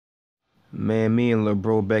Man, me and little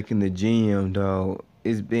bro back in the gym, dog.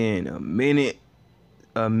 It's been a minute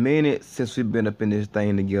since we've been up in this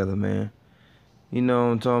thing together, man. You know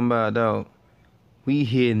what I'm talking about, dog? We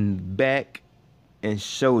hitting back and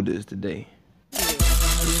shoulders today.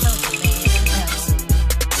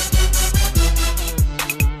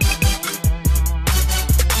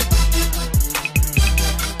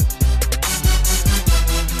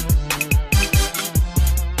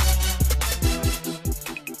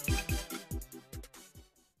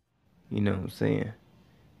 You know what I'm saying?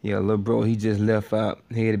 Yeah, little bro, he just left out,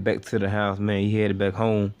 headed back to the house, man. He headed back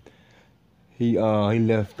home. He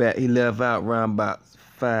left out around about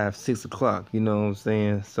 5, 6 o'clock. You know what I'm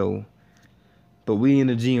saying? So, but we in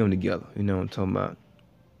the gym together. You know what I'm talking about?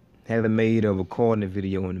 Haven't made a recording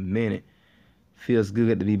video in a minute. Feels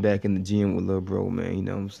good to be back in the gym with little bro, man. You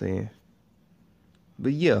know what I'm saying?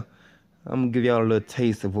 But yeah, I'm gonna give y'all a little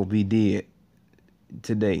taste of what we did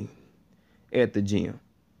today at the gym.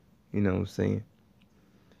 You know what I'm saying?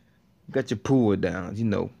 Got your pull downs,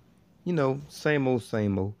 same old,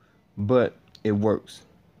 same old, but it works.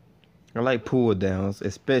 I like pull downs,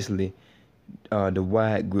 especially the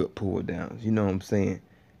wide grip pull downs. You know what I'm saying?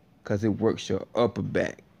 Cause it works your upper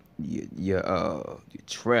back, your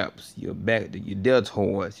traps, your back, your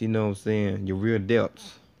deltoids. You know what I'm saying? Your rear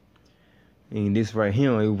delts. And this right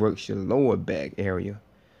here, it works your lower back area,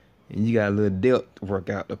 and you got a little delt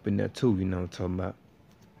workout up in there too. You know what I'm talking about?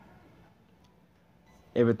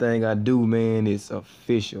 Everything I do, man, is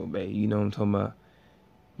official, baby. You know what I'm talking about?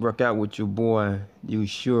 Work out with your boy, you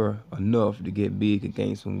sure enough to get big and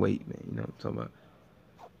gain some weight, man. You know what I'm talking about?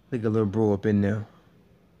 Look at little bro up in there.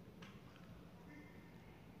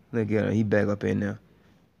 Look at him, he back up in there.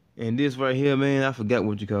 And this right here, man, I forgot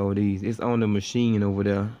what you call these. It's on the machine over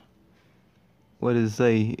there. What does it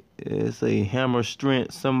say? It say hammer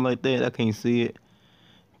strength, something like that. I can't see it.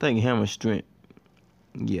 I think hammer strength.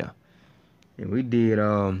 Yeah. And we did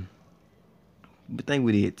I think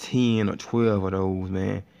we did 10 or 12 of those,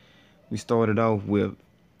 man. We started off with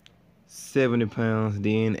 70 pounds,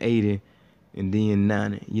 then 80, and then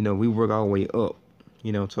 90. You know, we work our way up.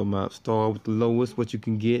 You know, talking about start with the lowest, what you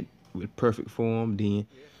can get with perfect form, then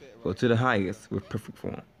go to the highest with perfect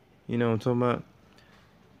form. You know what I'm talking about?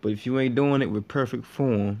 But if you ain't doing it with perfect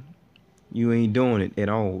form, you ain't doing it at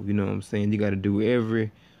all. You know what I'm saying? You got to do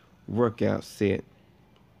every workout set,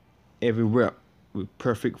 every rep with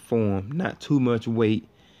perfect form, not too much weight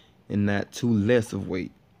and not too less of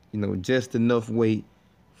weight. You know, just enough weight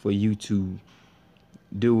for you to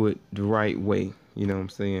do it the right way. You know what I'm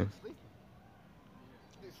saying?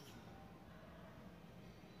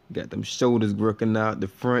 Got them shoulders working out, the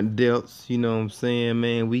front delts. You know what I'm saying,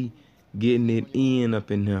 man? We getting it in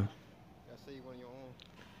up in there.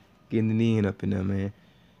 Getting it in up in there, man.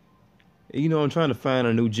 You know, I'm trying to find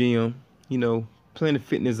a new gym. You know, Planet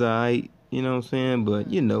Fitness, alright. You know what I'm saying? But,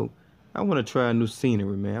 you know, I want to try a new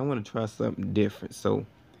scenery, man. I want to try something different. So,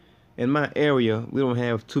 in my area, we don't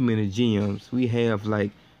have too many gyms. We have,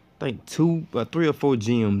 like, I think 3 or 4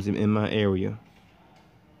 gyms in my area.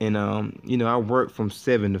 And, you know, I work from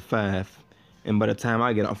 7 to 5. And by the time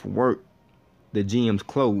I get off of work, the gym's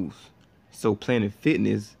closed. So, Planet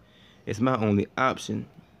Fitness is my only option.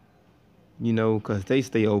 You know, because they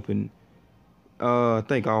stay open, I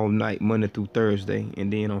think all night, Monday through Thursday.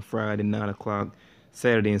 And then on Friday, 9 o'clock.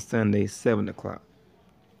 Saturday and Sunday, 7 o'clock.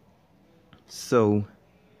 So,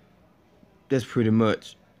 that's pretty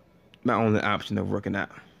much my only option of working out.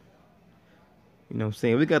 You know what I'm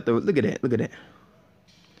saying? We got look at that.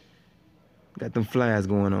 Got them flies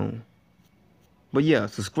going on. But yeah,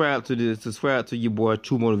 subscribe to your boy,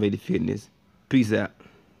 TRU Motivated Fitness. Peace out.